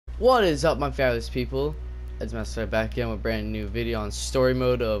What is up, my fabulous people? It's Master back again with a brand new video on story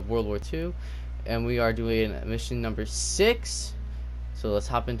mode of World War II, and we are doing mission number 6. So let's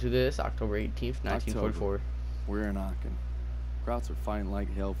hop into this. October 18th, 1944. We're in Aachen. Krauts are fighting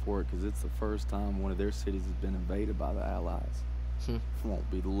like hell for it because it's the first time one of their cities has been invaded by the Allies.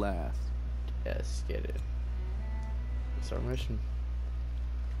 Won't be the last. Yes, get it. It's our mission.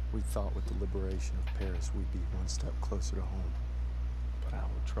 We thought with the liberation of Paris we'd be one step closer to home. But our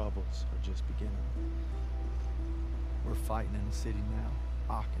troubles are just beginning. We're fighting in the city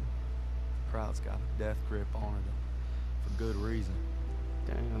now, Aachen. The crowd's got a death grip on it for good reason.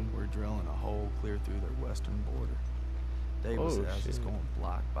 Damn. We're drilling a hole clear through their western border. Davis says it's going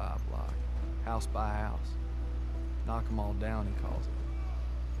block by block, house by house. Knock them all down, he calls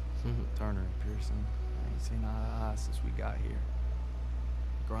it. Turner and Pearson ain't seen eye to eye since we got here.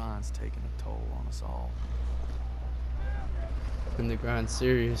 The grind's taking a toll on us all. And the grind's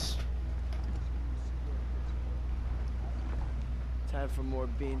serious. Time for more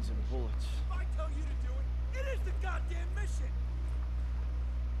beans and bullets. I tell you to do it. It is the goddamn mission.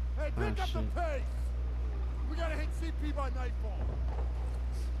 Hey, pick up the pace. We gotta hit CP by nightfall.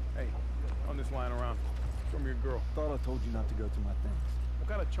 Hey, on this line around. Show me your girl. Thought I told you not to go through my things. What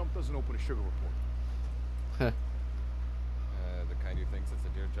kind of chump doesn't open a sugar report? The kind who thinks it's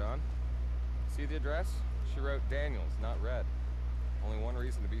a Dear John. See the address? She wrote Daniels, not Red. Only one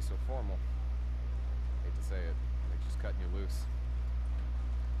reason to be so formal. Hate to say it, like she's cutting you loose.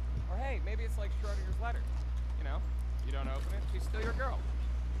 Or hey, maybe it's like Schrodinger's letter. You know, you don't open it, she's still your girl.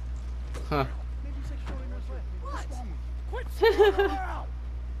 Huh. Maybe it's like Schrodinger's letter. What? Quit screwing around.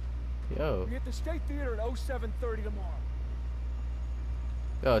 Yo. We hit the State Theater at 07:30 tomorrow.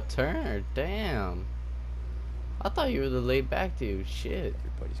 Yo, Turner, damn. I thought you were the laid back dude. Shit.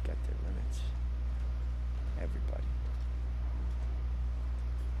 Everybody's got their limits. Everybody.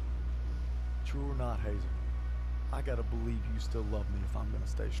 True or not, Hazel, I gotta believe you still love me if I'm gonna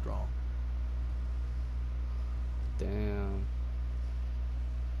stay strong. Damn.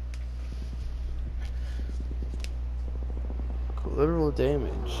 Collateral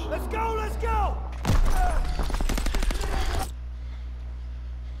damage. Let's go, let's go!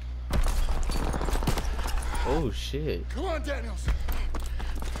 Oh shit. Come on, Daniels.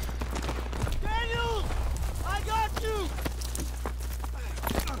 Daniels! I got you!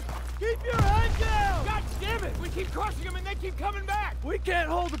 Keep your head down! God damn it! We keep crushing them and they keep coming back! We can't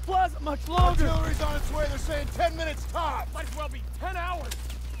hold the plaza much longer. Artillery's on its way. They're saying 10 minutes tops. Might as well be 10 hours.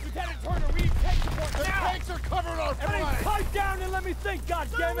 Lieutenant Turner, we need tank support The now. tanks are covering our Everybody flank. pipe down and let me think,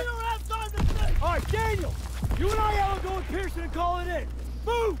 goddammit. We don't have time to think. All right, Daniel, you and I will go with Pearson and call it in.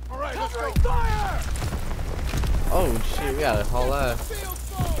 Move! All right, let's Covering go. fire! Oh shit, we gotta haul ass. Field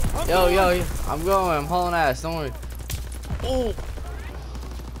phone. Yo, I'm going. I'm hauling ass. Don't worry. Oh.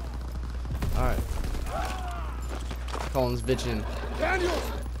 Alright. Calling this bitch in.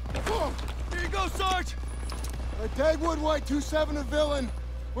 Daniels! Boom! Here you go, Sarge. Dagwood White 27 to Villain.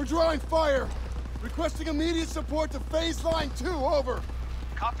 We're drawing fire. Requesting immediate support to phase line 2. Over.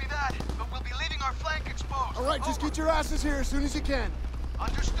 Copy that, but we'll be leaving our flank exposed. All right, just get your asses here as soon as you can.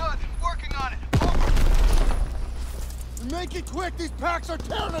 Understood. Working on it. Over. Make it quick. These packs are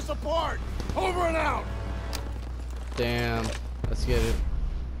tearing us apart. Over and out. Damn. Let's get it.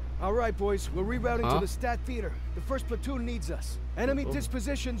 All right, boys, we're rerouting Huh? to the Stat Theater. The first platoon needs us. Enemy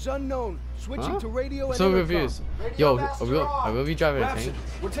dispositions unknown. Switching to radio and So intercom. confused. Yo, I will be driving a Rapson, tank.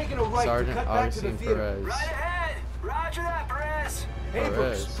 we're taking a right Sergeant to cut back to the Augustine theater. Perez. ahead! Roger that, Perez! Abrams,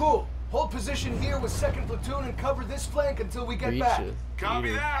 Perez. pull. Hold position here with 2nd platoon and cover this flank until we get back.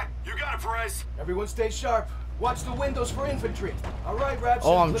 Copy that. You got it, Perez. Everyone stay sharp. Watch the windows for infantry. All right, Rapson.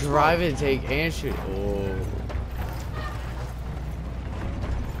 Oh, I'm let's driving tank and shoot. Oh.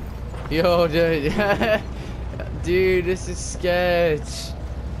 Yo, dude. Dude, this is sketch.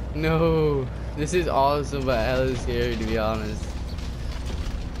 No. This is awesome, but hella scary, to be honest.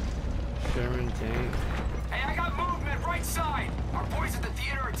 Sherman tank. Hey, I got movement right side. Our boys at the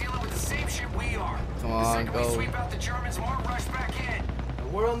theater are dealing with the same shit we are. Come The on, second we go. sweep out the Germans, more rush back in.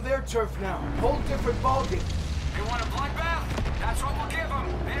 And we're on their turf now. Whole different ballgame. They want a bloodbath? That's what we'll give them.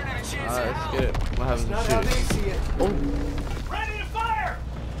 They don't have a chance Alright, in let's hell. get it. What happens Not to how they shoot? see it. Oh, Ready to fire!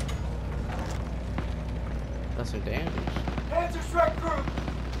 that's some damage. Panzer strike group.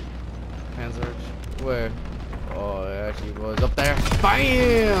 Panzer, where? Oh, it actually was up there.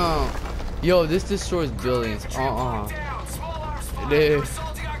 Bam! Yo, this destroys buildings. Down. Small arms fire. Dude. They're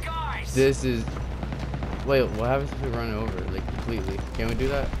assaulting our guys. This is. Wait, what happens if we run over like completely? Can we do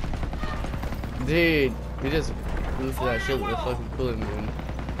that? Dude, we just flew for that shit with the fucking cooling balloon.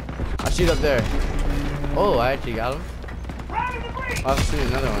 I shoot up there. Oh, I actually got him. Right in the breach! I've seen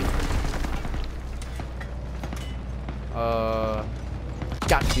another one.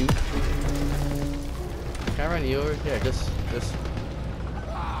 Got you. Can I run you over? Yeah, just.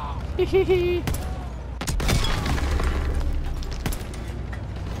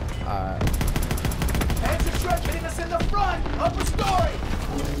 Alright. Panzer truck hitting us in the front! Upper story!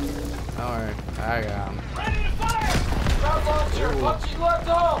 Don't worry, I got him. Ready to fire! Ground launcher, punching left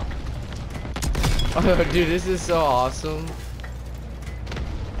home! Oh, dude, this is so awesome.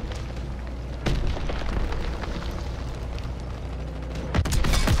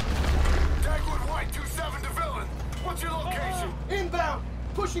 Dagwood White 27 to Villain. What's your location? Inbound!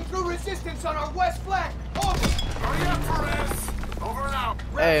 Pushing through resistance on our west flank! Over! Hurry up, Perez! Over and out.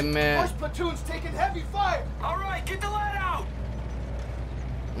 Hey, man. First platoon's taking heavy fire! Alright, get the lead out!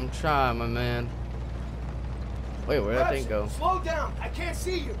 I'm trying, my man. Wait, where'd that thing go? Slow down! I can't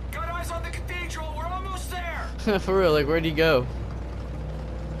see you! Got eyes on the cathedral, we're almost there! For real, like, where'd he go?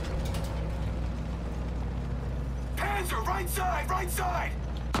 Panzer, right side, right side!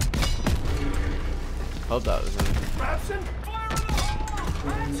 Hope that was him. Rapson? Fire in the hole!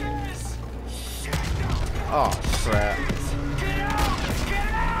 Branches! Shit, no! Oh, crap. Get out!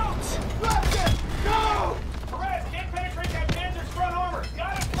 Get out! Rapson! Go! Perez, can't penetrate that Panzer's front armor!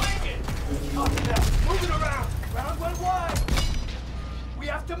 Gotta flank it! Copy that. Moving around! Round went wide! We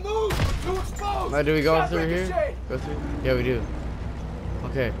have to move! We're too exposed! Do we go Shot through here? ricochet. Go through? Yeah, we do.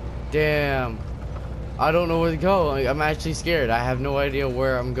 Okay. Damn. I don't know where to go. Like, I'm actually scared. I have no idea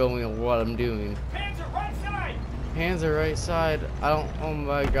where I'm going or what I'm doing. Panzer, right side! Hands are right side. I don't. Oh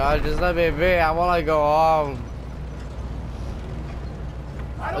my God! Just let me be. I want to go home.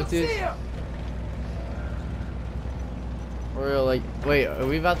 I don't Look, see dude. him! We're like, wait, are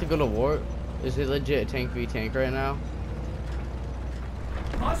we about to go to war? Is it legit tank v tank right now?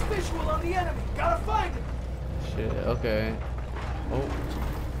 Lost visual on the enemy! Gotta find him! Shit. Okay. Oh.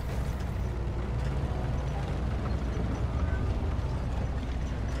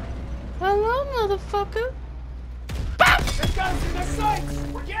 Hello, motherfucker. They've got us in their sights!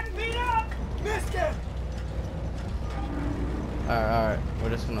 We're getting beat up! Missed him! Alright. We're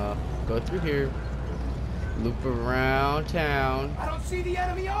just gonna go through here. Loop around town. I don't see the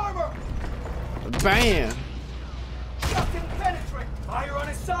enemy armor! Bam! Shot didn't penetrate! Fire on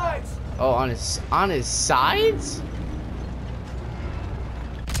his sides! Oh, on his sides?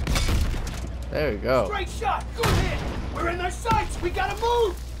 There we go. Straight shot! Good hit! We're in their sights! We gotta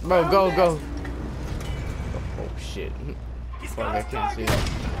move! Bro, Round go, this. go. Oh shit. He's Fuck, got I us can't see.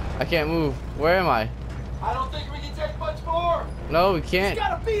 targeted! I can't move. Where am I? I don't think we can take much more! No, we He's can't.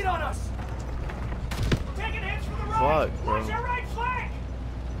 got a beat on us! Taking hits from the right! Fuck, bro. Watch your right flank!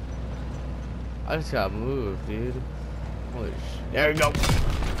 I just gotta move, dude. Holy shit. There we go.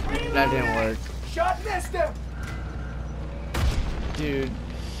 That didn't work. Shot missed him! Dude.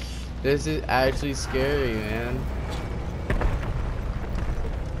 This is actually scary, man.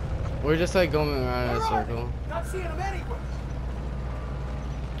 We're just like going around in a Where are circle. they? Not seeing him anywhere!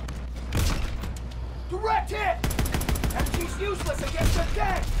 Direct hit! MG's useless against the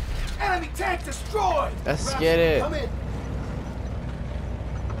tank! Enemy tank destroyed! Let's Rapson, get it. Come in!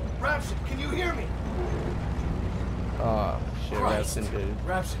 Rapson, can you hear me? Oh shit, Christ. Rapson, dude.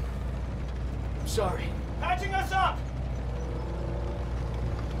 Rapson. I'm sorry. Patching us up!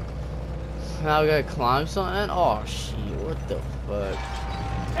 Now we gotta climb something? Oh shit, what the fuck?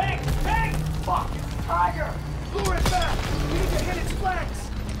 Tank! Tank! Fuck! Tiger! Lure it back! We need to hit its flanks!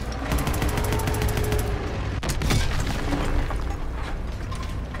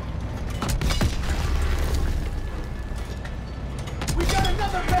 We got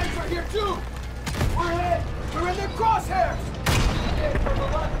another Panzer here too! We're hit! We're in their crosshairs! Hit from the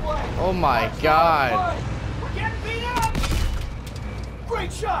left flank! Oh my Watch the God. left flank. We're getting beat up!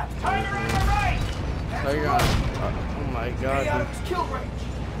 Great shot! Tiger on the right! Tiger on. Oh my Stay God, out dude. of his kill range!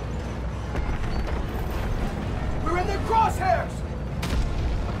 We're in their crosshairs!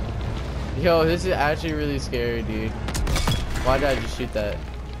 Yo, this is actually really scary, dude. Why did I just shoot that?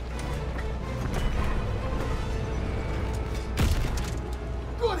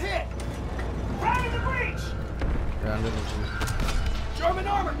 Good hit! Round in the breach! Round of the- German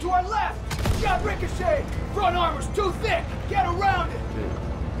armor to our left! Shot ricochet! Front armor's too thick! Get around it! Dude.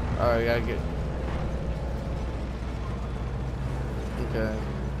 Alright, gotta get. Okay.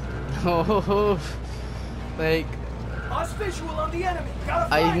 Oh, like. Lost visual on the enemy!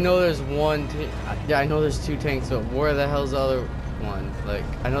 Gotta I find know there's one. Yeah, I know there's two tanks, but where the hell's the other one? Like,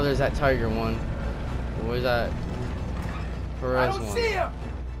 I know there's that Tiger one. Where's that I Perez don't one? see him!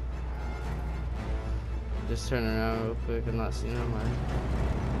 Just turn around real quick. I'm not seeing him.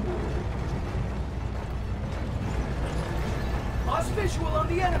 Lost visual on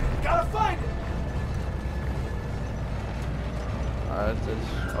the enemy. Gotta find it. Alright,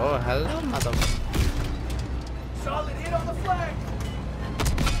 oh, hello, mother. Solid hit on the flank.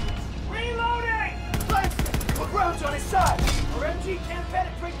 Reloading! Langston, put rounds on his side. Our MG can't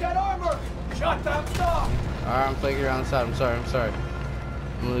penetrate that armor. Shot down stop. Alright, I'm playing around the side. I'm sorry.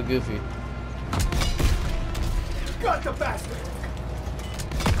 I'm a little goofy. Got the bastard.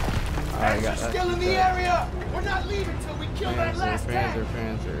 Alright, got that. Still in the area. We're not leaving till we kill that last tank.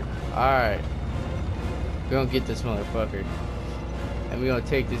 Panzer. Alright. We're gonna get this motherfucker. And we're gonna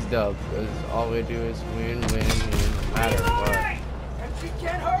take this dub. Because all we do is win, no matter what. MG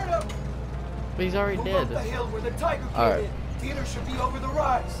can't hurt him. But he's already dead. The hill where the Tiger killed in. Theater should be over the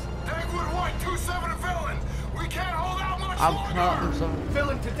rise. Dagwood White 27 to Villain. We can't hold out much longer. I'm sorry.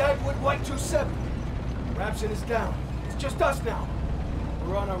 Villain to Dagwood White 27. Rapson is down. It's just us now.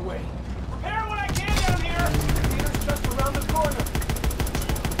 We're on our way. Repair what I can down here. Theater's just around the corner.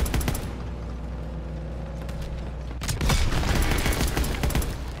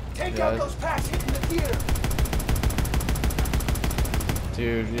 Take out those packs hitting the theater.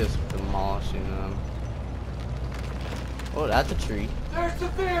 Dude, just demolishing them. Oh, that's a tree. There's the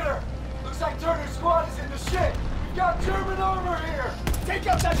theater. Looks like Turner's squad is in the shit. We've got German armor here. Take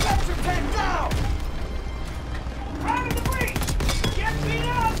out that Panzer tank now. Right in the breach. Get beat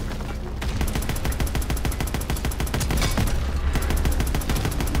up.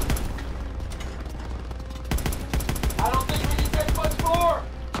 I don't think we can take much more.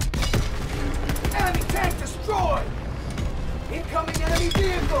 Enemy tank destroyed. Incoming enemy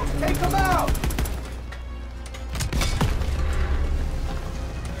vehicles. Take them out.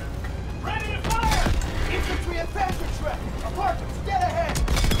 Ready to fire. Infantry and Panzertreck. Apartments, get ahead.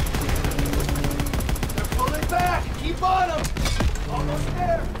 They're pulling back. Keep on them. Almost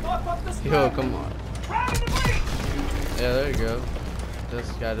there. Knock up the Yo, come on. Right in the breach. Yeah, there you go. This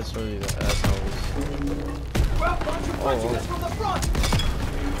guy destroyed these assholes. Well, bunch of punching us from the front.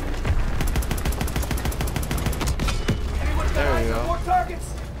 Anyone got eyes on more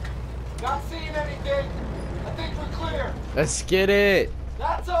targets? Not seeing anything. I think we're clear. Let's get it.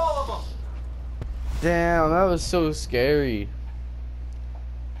 That's all of them. Damn, that was so scary.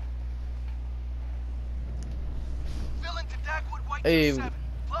 Villain to Dagwood White Hey, 27.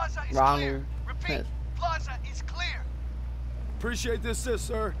 Plaza is Ronald. clear. Repeat, Plaza is clear. Appreciate this,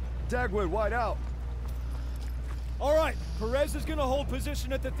 sir. Dagwood, White out. All right, Perez is gonna hold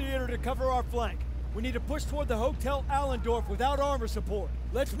position at the theater to cover our flank. We need to push toward the Hotel Allendorf without armor support.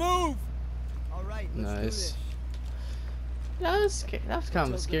 Let's move! All right, let's do Nice. this. That was kind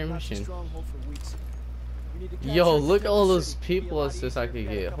of a scary mission. Stronghold for weeks. We need to Yo, capture look at all the those city. people Be a lot assist I easier could if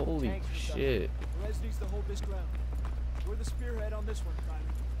we had a get. couple Holy tanks or something. shit. Perez needs to hold this ground. We're the spearhead on this one,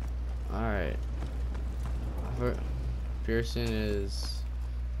 Kylie. Alright. Pearson is...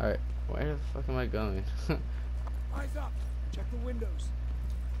 Alright, where the fuck am I going? Eyes up. Check the windows.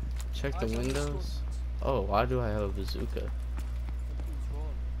 Check the Eyes on windows? escorts. Oh, why do I have a bazooka? Something's wrong.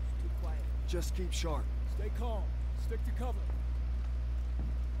 It's too quiet. Just keep sharp. Stay calm. Stick to cover.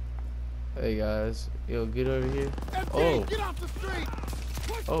 Hey guys, yo, get over here. MD, Oh, get off the street.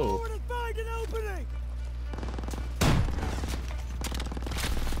 Push Oh. forward and find an opening!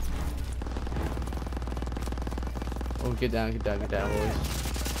 oh, get down, boys. MD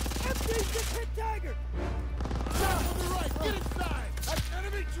just hit Tiger! Down on the right. Get inside. That's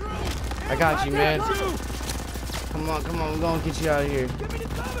enemy troops. I got you, man. Through. Come on, we're gonna get you out of here. Give me the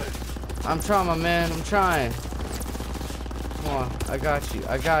cover! I'm trying, my man, I'm trying. Come on, I got you.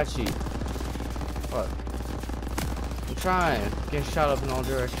 Fuck. I'm trying. Getting shot up in all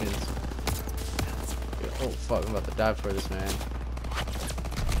directions. Oh, fuck, I'm about to die for this, man.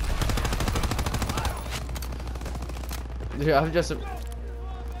 Dude, I'm just a...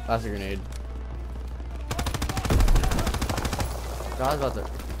 That's a grenade. I was about to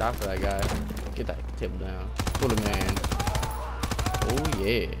die for that guy. Get that tip down. Put him, man. Oh,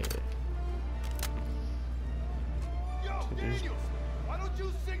 yeah. Yo, Daniels, why don't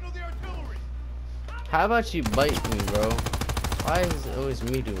you signal the artillery? How about you bite me, bro? Why is it always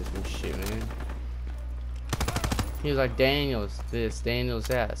me doing some shit, man? He was like, Daniels this, Daniels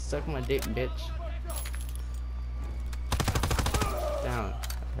that. Suck my dick, bitch. Down.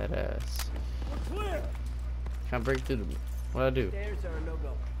 That ass. We're clear! Can I break through the... What'd I do? Stairs are a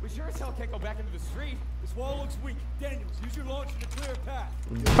no-go. We sure as hell can't go back into the street. This wall looks weak. Daniels, use your launcher to clear a path.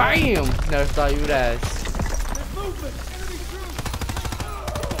 BAM! Never thought you would ask. There's movement! Enemy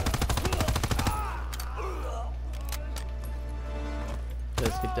troops!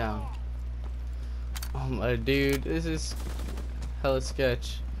 Let's get down. Oh my dude, this is hella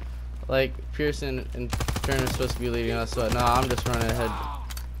sketch. Like Pearson and Turner supposed to be leading us, so no, I'm just running ahead.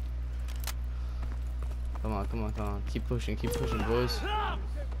 Come on, come on, come on. Keep pushing, boys.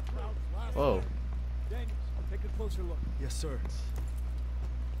 Whoa. Daniels, take a closer look. Yes, sir.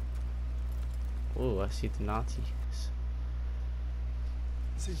 Oh, I see the Nazis.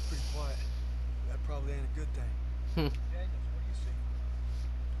 Seems pretty quiet. That probably ain't a good thing. Hmm. Daniels, what do you see?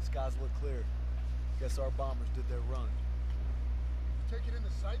 Skies look clear. Guess our bombers did their run. You taking in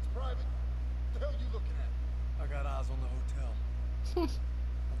the sights, Private? What the hell you looking at? I got eyes on the hotel.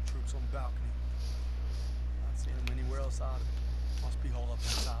 Troops on the balcony. Not seeing them anywhere else either. Must be hauled up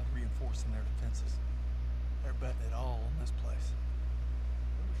inside, reinforcing their defenses. They're betting it all on this place.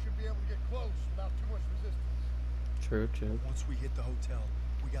 And we should be able to get close without too much resistance. True, true. Once we hit the hotel,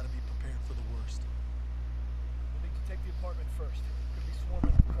 we gotta be prepared for the worst. We'll need to take the apartment first. Could be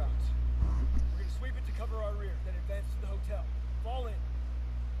swarming with crowds. We're gonna sweep it to cover our rear, then advance to the hotel. Fall in.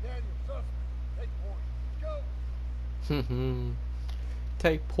 Daniel, Sussman, take point. Go!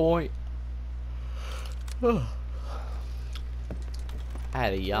 Take point. I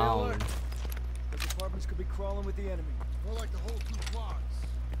had a yawn. Those apartments could be crawling with the enemy. More like the whole 2 blocks.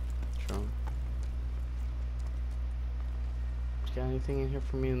 True. Got anything in here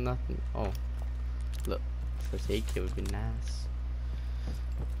for me? Nothing. Oh, look. First aid kit would be nice.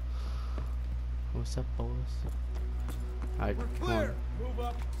 What's up, boys? Alright, come on. Move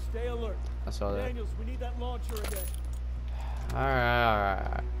up. Stay alert. I saw that. Daniels, we need that launcher again.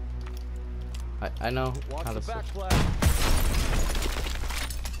 Alright. I know how to switch.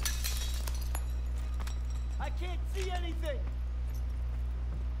 I can't see anything.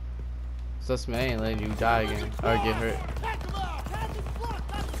 Sus me ain't letting you die again or get hurt.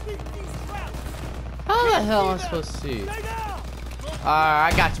 How the hell am I supposed to see?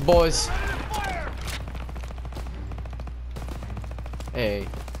 Alright, I got you, boys. Hey,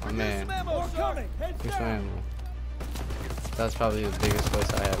 my man. Here's some ammo. That's probably the biggest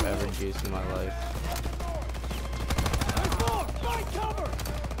waste I have ever used in my life.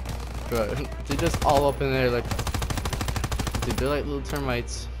 Bro, they're just all up in there like... Dude, they're like little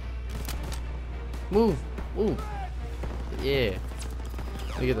termites. Move! Move! Yeah.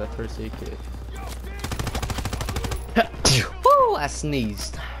 Look at that first aid kit. Woo! I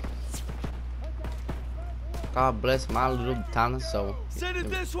sneezed. God bless my little tiny soul. Send it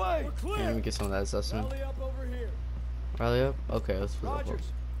this way! Yeah, let me get some of that Sussman. Rally up over here. Rally up? Okay, let's fill up.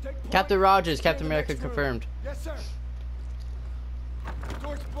 Rogers, take point. Captain Rogers, Captain Clear the America next room. confirmed. Yes, sir. The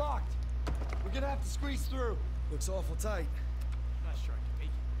door's blocked. We're gonna have to squeeze through. Looks awful tight. Not sure I can make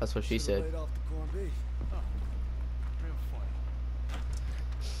it. That's what she Should've said. laid off the corned beef. Oh, real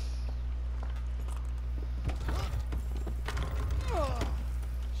funny.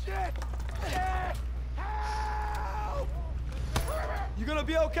 Shit! Help! You gonna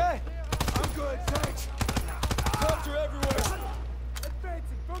be okay? I'm good, thanks. Cops are everywhere.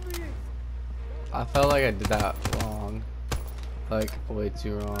 Advancing from the east. I felt like I did that wrong. Like, way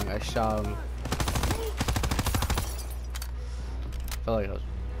too wrong. I shot him. I felt like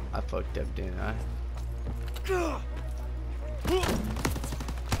I fucked up, didn't I?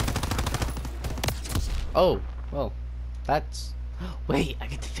 Oh, well, that's... Wait, I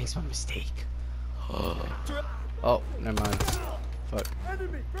get to fix my mistake. Oh, never mind. Fuck.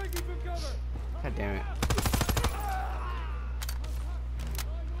 Enemy, breaking for cover. God damn it.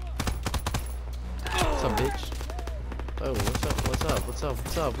 What's up, bitch? Oh, what's up, what's up, what's up,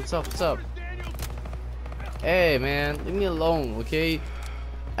 what's up, what's up, what's up? Hey, man, leave me alone, okay?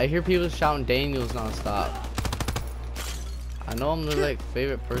 I hear people shouting Daniels nonstop. I know I'm the, like,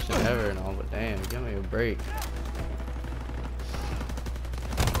 favorite person ever and all, but damn, give me a break.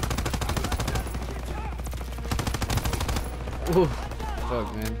 Ooh,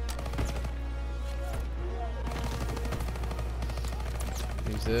 fuck, man.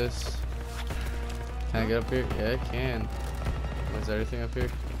 Use this. Can I get up here? Yeah, I can. Is there anything up here?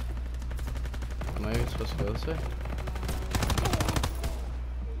 Am I even supposed to go this way?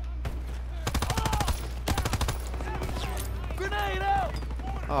 Grenade out!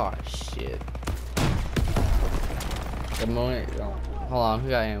 Oh, shit. The moment. Oh, hold on, who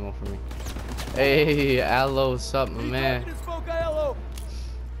got ammo for me? Hey, Aloe, what's up, my man?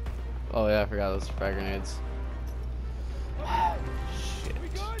 Oh, yeah, I forgot those frag grenades. Shit.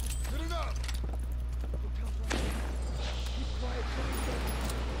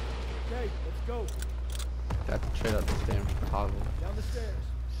 Okay, let's go. Got to trade out this damn toggle. Down the stairs.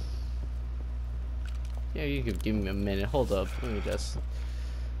 Yeah, you could give me a minute. Hold up. Let me just.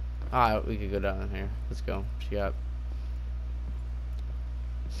 Alright, we could go down here. Let's go. What you got?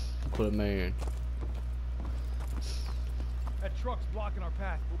 Put a man. That truck's blocking our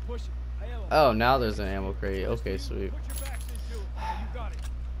path. We'll push it. Oh, now there's an ammo crate. Okay, sweet.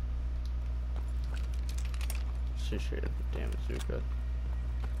 Shoot straight up the damage we could.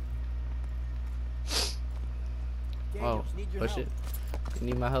 Oh, push it. You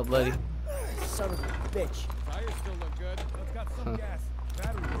need my help, buddy. Son of a bitch. Tires still look good. I've got some gas.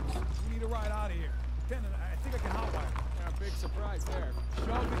 Battery works. We need a ride out of here. Lieutenant, I think I can hotwire. Yeah, big surprise there.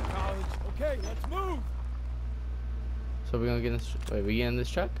 Show me college. Okay, let's move. So we're gonna get in this. Wait, we get in this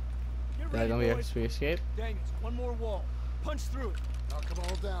truck? Is that gonna be our escape? Daniels, one more wall. Punch through it. Knock them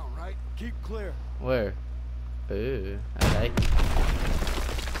all down, right? Keep clear. Where? Ooh, I like it.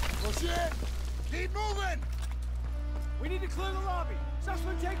 Push in! Keep moving! We need to clear the lobby.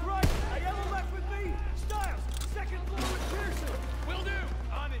 Sussman, take right. Aiello left with me. Styles, second floor with Pearson. Will do.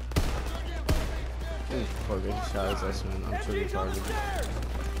 On it. Poor good shot is Sussman. I'm sure he's hard.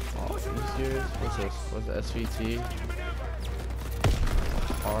 Oh, are you serious? What's this? What's the SVT?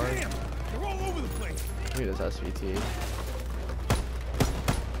 Hard? They're all over the place. Look at this SVT.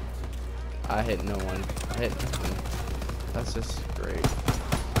 I hit no one. I hit nothing. That's just great.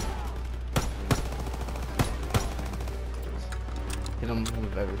 Hit him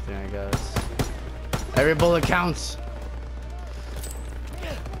with everything, I guess. Every bullet counts.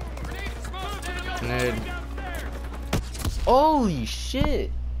 Grenade. Holy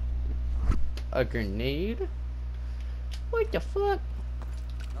shit! A grenade? What the fuck?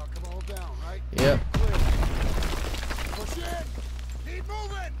 Knock them all down, right? Yep. Push in! Keep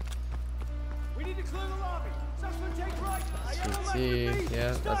moving! We need to clear the lobby. Sussman, take right. SVT.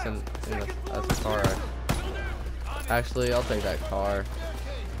 Yeah, that's a car. Actually, I'll take that car.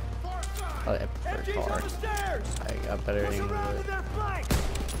 I prefer car. I got better aim with it.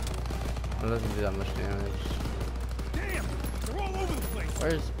 It doesn't do that much damage. Damn, they're all over the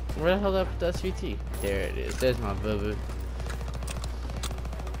place. Where the hell did I put the SVT? There it is. There's my boo-boo.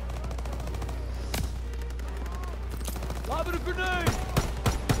 Lobbing a grenade.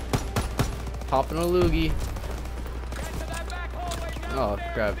 Popping a loogie. Oh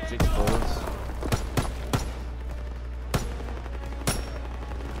crap, 6 bullets.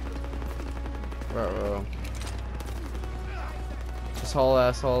 Bro. Just haul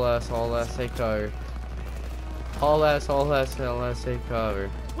ass, take cover. Haul ass, take cover.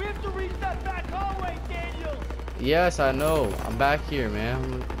 We have to reach that back hallway, Daniel. Yes, I know. I'm back here,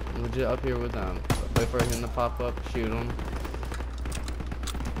 man. I'm legit up here with them. Wait for him to pop up, shoot him.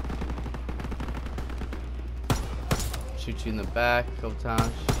 Shoot you in the back a couple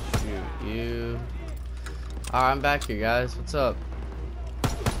times. Shoot you. Alright, I'm back here, guys. What's up?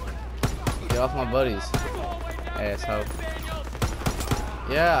 Get off my buddies. Asshole.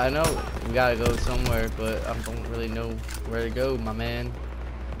 Yeah, I know we gotta go somewhere, but I don't really know where to go, my man.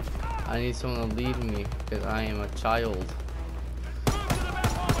 I need someone to lead me, because I am a child.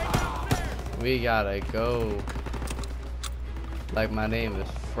 We gotta go. Like my name is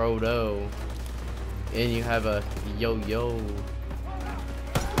Frodo. And you have a yo-yo.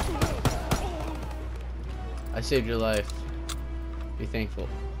 I saved your life. Be thankful.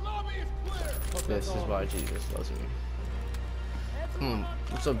 This is why Jesus loves me. Come on.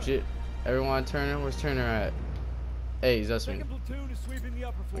 What's up, Jit? Everyone Turner? Where's Turner at? Hey, Zussman.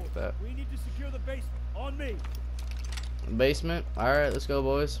 Look at that. We need to secure the basement. On me. Basement? Alright, let's go,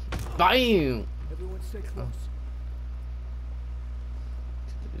 boys. BAM! Everyone stay close.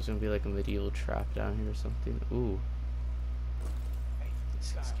 There's gonna be like a medieval trap down here or something. Ooh. Hey,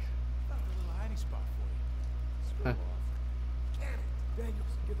 this guy's found a little hiding spot for you.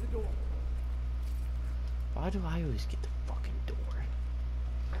 Daniels, get the door. Why do I always get the fucking door?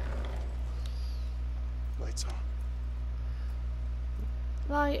 Lights on.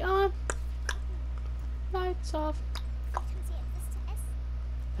 Light on. Lights off.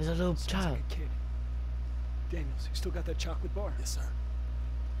 There's a little child. Like a kid. Daniels, you still got that chocolate bar? Yes, sir.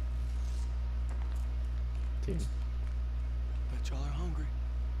 Dude. Bet y'all are hungry.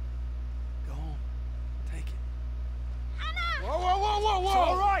 Go home. Take it. Whoa, whoa, whoa, whoa, whoa! It's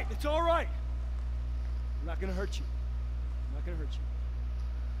all right. It's all right. I'm not gonna hurt you. I'm not gonna hurt you.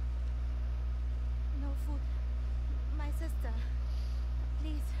 No food. My sister.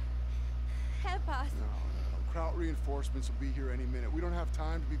 Please. Help us. No. Kraut reinforcements will be here any minute. We don't have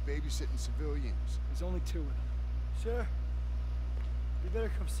time to be babysitting civilians. There's only 2 of them. Sir, you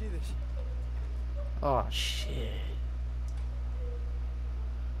better come see this. Oh shit.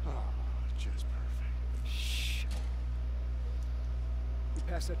 Oh, just perfect. Shh. We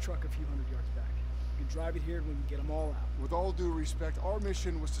passed that truck a few hundred yards back. We can drive it here and we can get them all out. With all due respect, our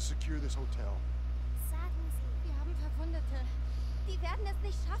mission was to secure this hotel. Sagen Sie, wir haben Verwundete. Die werden es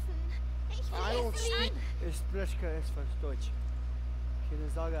nicht schaffen. Ich will I don't es nicht. Ich spreche etwas Deutsch. You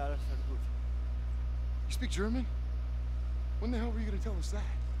speak German? When the hell were you gonna tell us that?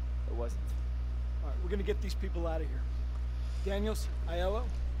 It wasn't. All right, we're gonna get these people out of here. Daniels, Aiello,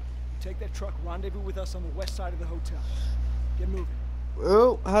 take that truck, rendezvous with us on the west side of the hotel. Get moving.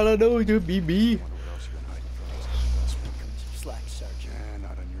 Well, how do I know it could be me? Slack, Sergeant. Nah,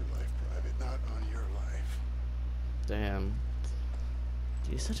 not on your life, Private. Not on your life. Damn.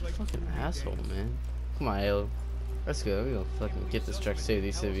 Dude, he's such a fucking asshole, man. Come on, Aiello. Let's go. We're gonna fucking get this truck, save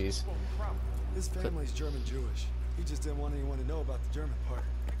these civvies. His family's German Jewish. He just didn't want anyone to know about the German part.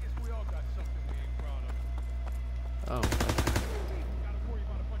 I guess we all got something we ain't proud of. Oh. Gotta worry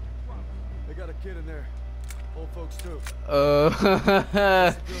about a bunch of problems. They got a kid in there. Old folks too.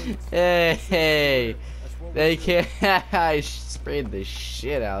 Hey. They can't. I sprayed the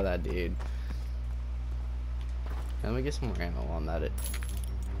shit out of that dude. Let me get some more ammo on that. Let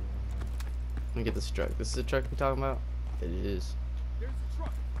me get this truck. This is the truck we're talking about? It is. There's the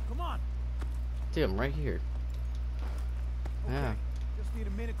truck. Come on. Dude, I'm right here. Okay. Yeah. Just need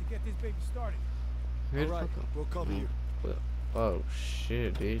a minute to get this baby started. Where the All right, fuck we'll cover you. Oh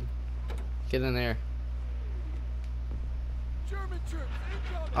shit, dude. Get in there. German troops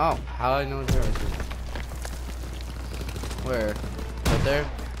incoming. Oh, how I know German troops? Where? Right there?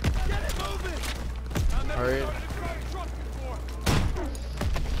 Get it moving. I've never Hurry. started to drive a truck before.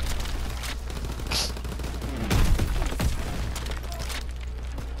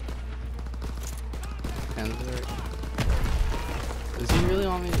 Does he really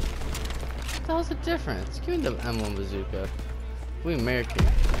want me to... What the hell's the difference? Give me the M1 bazooka. We American.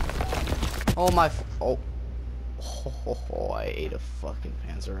 Oh my... Oh, I ate a fucking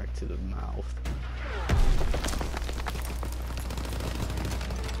Panzerek to the mouth.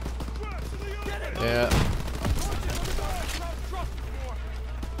 Yeah.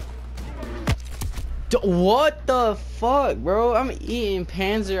 What the fuck, bro? I'm eating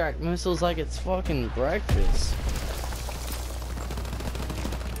Panzerek missiles like it's fucking breakfast.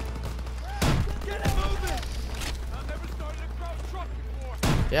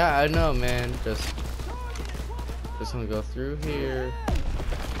 Yeah, I know, man. Just gonna go through here.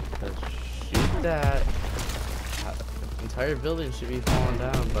 Just shoot that. The entire building should be falling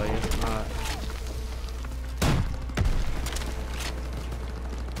down, but it's not.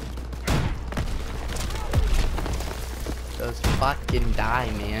 Just fucking die,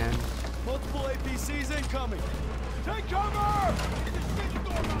 man. Multiple APCs incoming. Take cover! There's a shit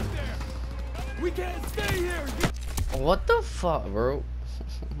storm out there. We can't stay here. What the fuck, bro?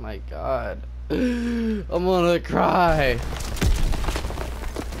 Oh my god. I'm gonna cry.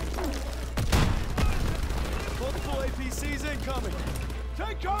 Multiple APCs incoming.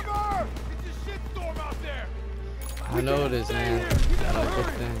 Take cover! It's a shit storm out there. I know it is, man. That's a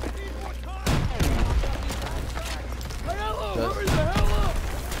good thing. Aiello, hurry the hell up!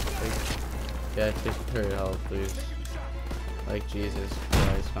 Yeah, take her help, please. Like Jesus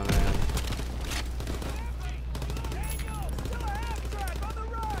Christ, my man.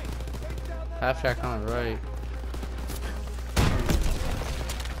 Half track on the right.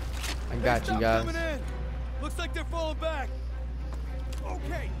 I got you guys. Coming in. Looks like they're falling back.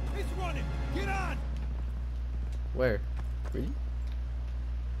 Okay, it's running. Get on. Where? Really?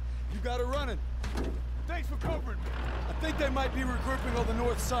 You got it running. Thanks for covering me. I think they might be regrouping on the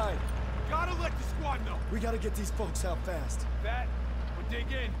north side. Gotta let the squad know. We gotta get these folks out fast. That, we'll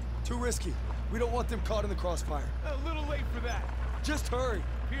dig in. Too risky. We don't want them caught in the crossfire. A little late for that. Just hurry.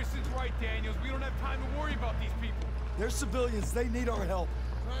 Pearson's right, Daniels. We don't have time to worry about these people. They're civilians. They need our help.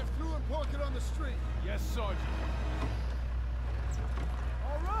 Drive through and park it on the street. Yes, Sergeant.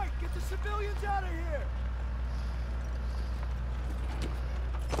 All right, get the civilians out of here.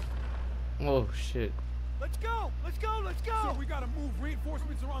 Oh shit. Let's go. Let's go. Let's go. So we gotta move.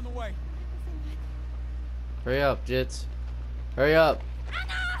 Reinforcements are on the way. Hurry up, Jits. Hurry up.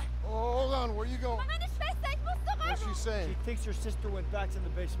 Oh, hold on. Where you going? What's she saying? She thinks her sister went back to the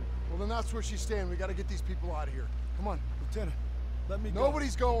basement. Well, then that's where she's staying. We gotta get these people out of here. Come on. Lieutenant, let me go.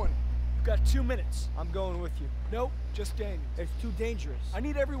 Nobody's going. You've got 2 minutes. I'm going with you. Nope, just Daniels. It's too dangerous. I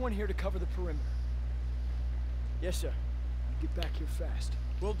need everyone here to cover the perimeter. Yes, sir. Get back here fast.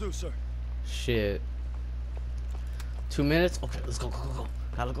 Will do, sir. Shit. 2 minutes? Okay, let's go, go.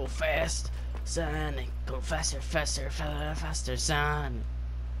 Gotta go fast, son. Go faster, faster, son.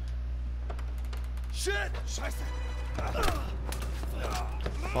 Shit! Scheiße.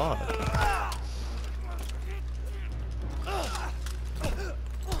 Fuck.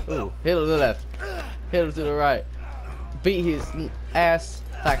 Ooh, hit him to the left. Hit him to the right. Beat his ass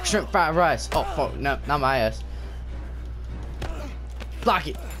like shrimp fried rice. Oh fuck, no, not my ass. Block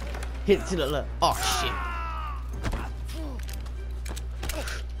it. Hit it to the left. Oh shit.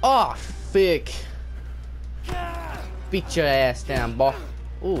 Oh, thick. Beat your ass down, boy.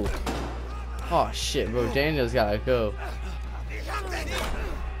 Ooh. Oh shit, bro. Daniel's gotta go.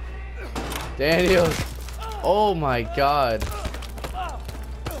 Daniel. Oh my god.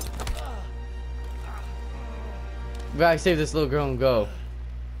 We gotta save this little girl and go.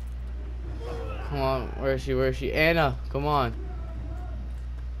 Come on. Where is she? Where is she? Anna, come on.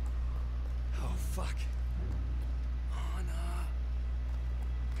 Oh, fuck. Anna.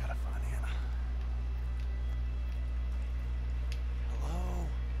 Gotta find Anna. Hello?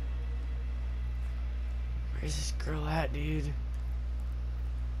 Where's this girl at, dude?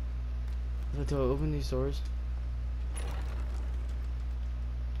 Do I open these doors?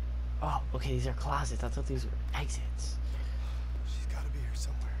 Oh, okay, these are closets. I thought these were exits. She's gotta be here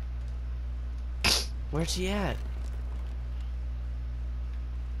somewhere. Where's she at?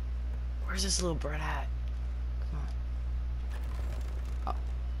 Where's this little bird at? Come on. Oh,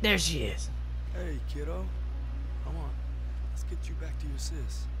 there she is. Hey, kiddo. Come on. Let's get you back to your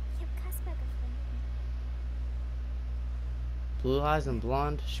sis. Ich hab Kasper gefunden. Blue eyes and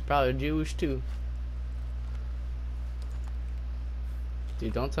blonde. She's probably Jewish too.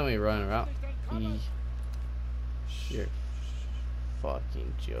 Dude, don't tell me you're running around. You're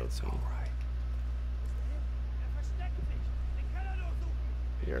fucking joking.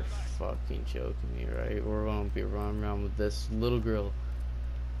 You're fucking joking me, right? We're gonna be running around with this little girl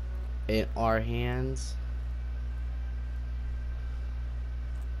in our hands.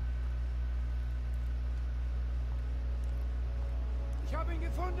 Ich hab ihn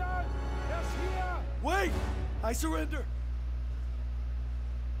gefunden! Er ist hier! Wait! I surrender!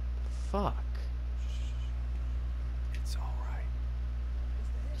 Fuck. It's alright.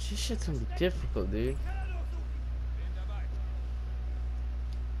 This shit's gonna be difficult, dude.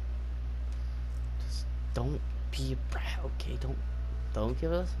 Just don't be a brat, okay? Don't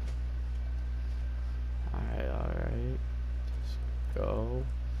give us. Alright. Just go.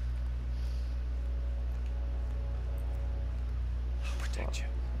 I'll protect you.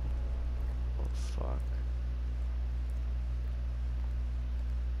 Oh fuck.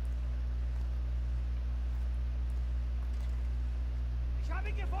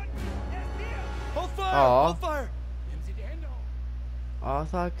 Hold fire! Aw. Hold fire! Oh, I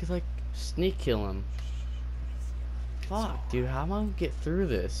thought I could like sneak kill him. Fuck, dude, how am I gonna get through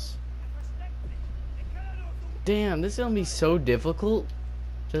this? Damn, this is gonna be so difficult.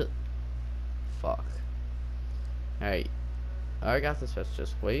 Just fuck. Alright. I got this. Let's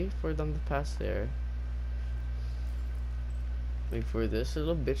just wait for them to pass there. Wait for this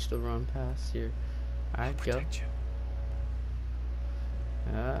little bitch to run past here. Alright, go.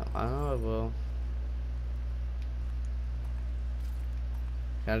 Yeah, I know I will.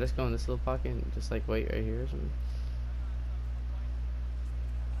 Can I just go in this little pocket and just like wait right here or something?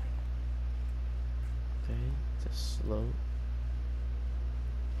 Okay, just slow.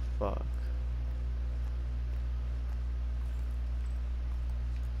 Fuck.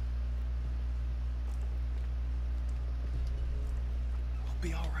 I'll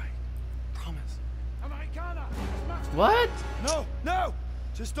be alright. Promise. What? No, no!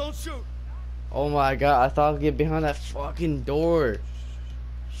 Just don't shoot. Oh my god, I thought I'd get behind that fucking door.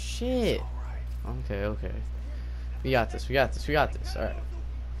 Shit. Okay, okay. We got this, we got this, we got this. Alright.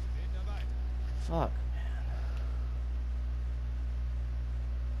 Fuck, man.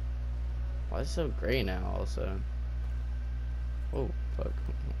 Why is it so gray now all of a sudden? Oh, fuck.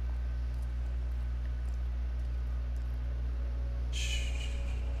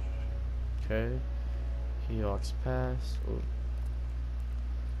 Okay. He walks past. Ooh.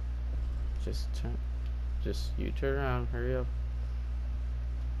 Just you turn around, hurry up.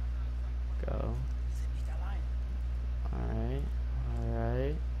 Go. Alright,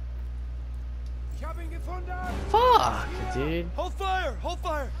 alright. Fuck, dude. Hold fire! Hold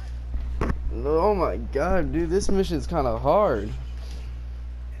fire! Oh my god, dude, this mission's kind of hard.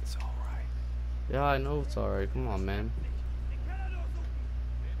 It's alright. Yeah, I know it's alright. Come on, man.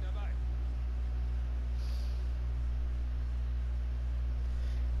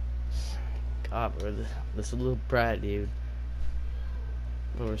 God, bro, this little brat, dude.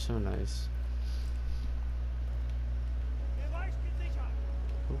 Oh, we're so nice.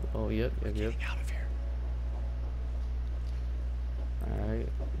 Oh, yep. Out of here. Alright.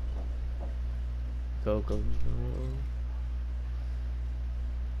 Go.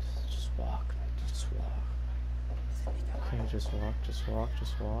 Just walk, man. Just walk. Okay, just walk.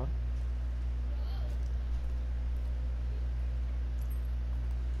 Just go.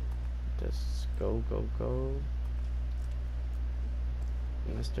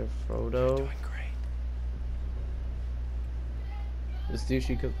 Mr. Frodo. You're doing great. This dude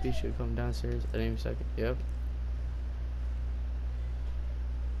should come downstairs at any second. Yep.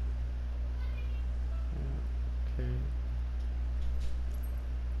 Okay.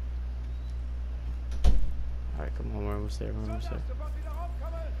 Alright, come on, we're almost there. We're almost there.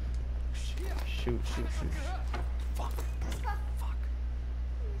 Shoot. Fuck.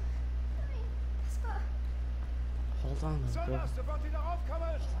 Hold on, let's go.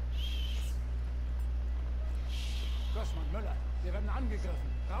 Gossmann, Müller, wir werden angegriffen.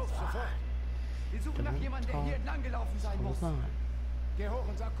 Raus, sofort. Wir suchen nach jemandem, der hier entlang gelaufen sein muss. Hold on. Geh hoch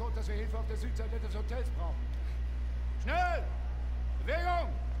und sag Code, dass wir Hilfe auf der Südseite des Hotels brauchen. Schnell!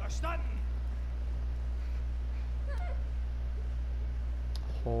 Bewegung! Verstanden!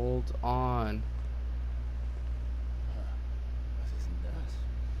 Hold on. Was ist denn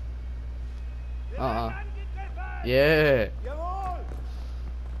das? Yeah. Jawohl!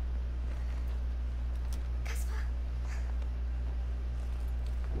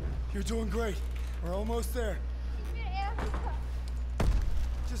 You're doing great. We're almost there.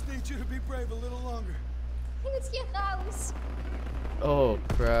 Just need you to be brave a little longer. Jetzt hier raus. Oh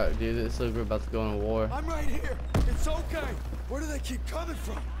crap, dude, this looks like we're about to go in war. I'm right here. It's okay. Where do they keep coming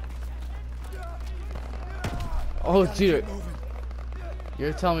from? Oh dude,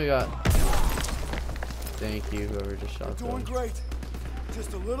 you're telling me about. Thank you, whoever just shot them. Doing great.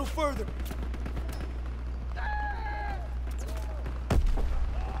 Just a little further.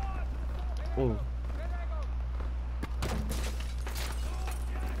 Oh.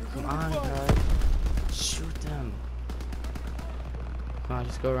 Come on, guys. Shoot them. Come on,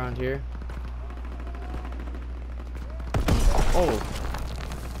 just go around here. Oh.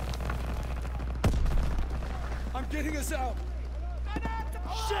 I'm getting us out.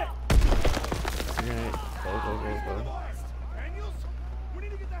 Shit! You're gonna go. Daniels, we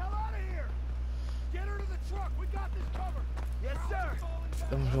need to get the hell out of here. Get her to the truck. We got this covered. Yes, sir.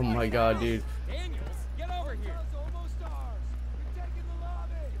 Oh my god, dude. Daniels, get over here. It's almost ours. We're taking the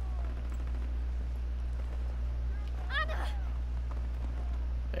lobby. Anna!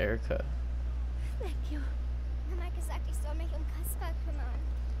 Erica. Thank you. Mama hat gesagt, ich soll mich Kaspar kümmern.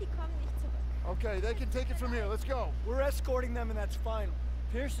 Die kommen nicht zurück. Okay, they can take it from here. Let's go. We're escorting them and that's final.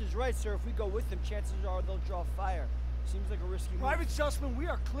 Pierce is right, sir. If we go with them, chances are they'll draw fire. Seems like a risky move. Private Sussman, we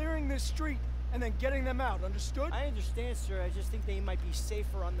are clearing this street and then getting them out. Understood? I understand, sir. I just think they might be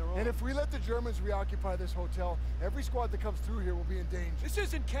safer on their own. And if we let the Germans reoccupy this hotel, every squad that comes through here will be in danger. This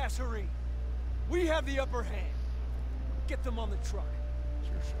isn't Kasserine. We have the upper hand. Get them on the truck. It's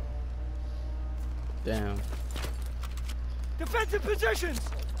your show. Damn. Defensive positions!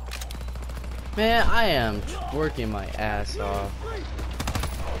 Man, I am working my ass off.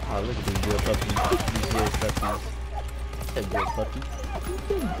 Oh, look at these good puppies. These good puppies. That's a good puppy.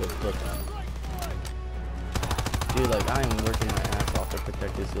 Good puppy. Dude, like, I am working my ass off to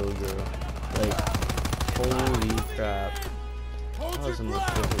protect this little girl. Like, holy crap. That was the most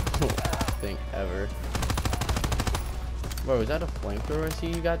difficult thing ever. Bro, is that a flamethrower I see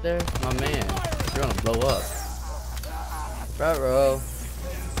you got there? My man, you're gonna blow up. Bro.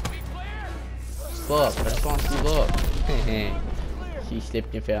 Blow up. I just want to blow up. She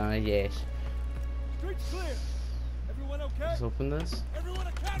slipped and fell on his ass. Street's clear. Everyone okay? Let's open this. Everyone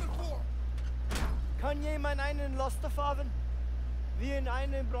accounted for. Kann jemand einen Laster fahren? Wie in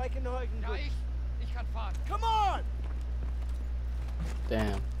einem Breckenhausen. Ja, ich kann fahren. Come on!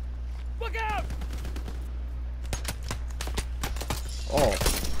 Damn. Look out! Oh,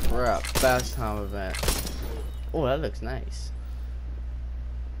 crap. Fast time event. Oh, that looks nice.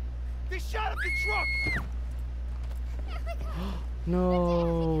 They shot up the truck!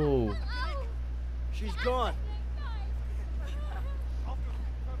 No. She's gone.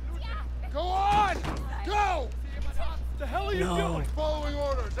 Go on! Go! What the hell are you doing? Following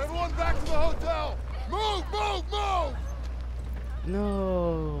orders. Everyone back to the hotel. Move!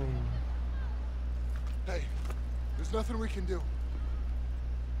 No. Hey, there's nothing we can do.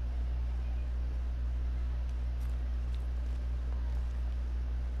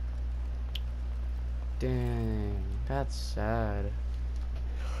 Dang, that's sad.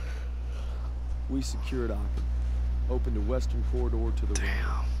 We secured Aachen, opened a western corridor to the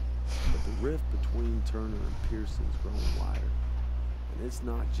right. But the rift between Turner and Pearson's grown wider. And it's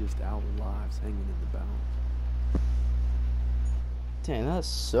not just our lives hanging in the balance. Dang, that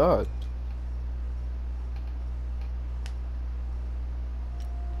sucked.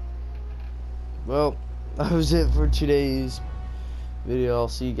 Well, that was it for today's video. I'll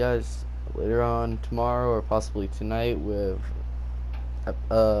see you guys later on tomorrow or possibly tonight with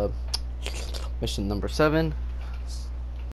mission number 7.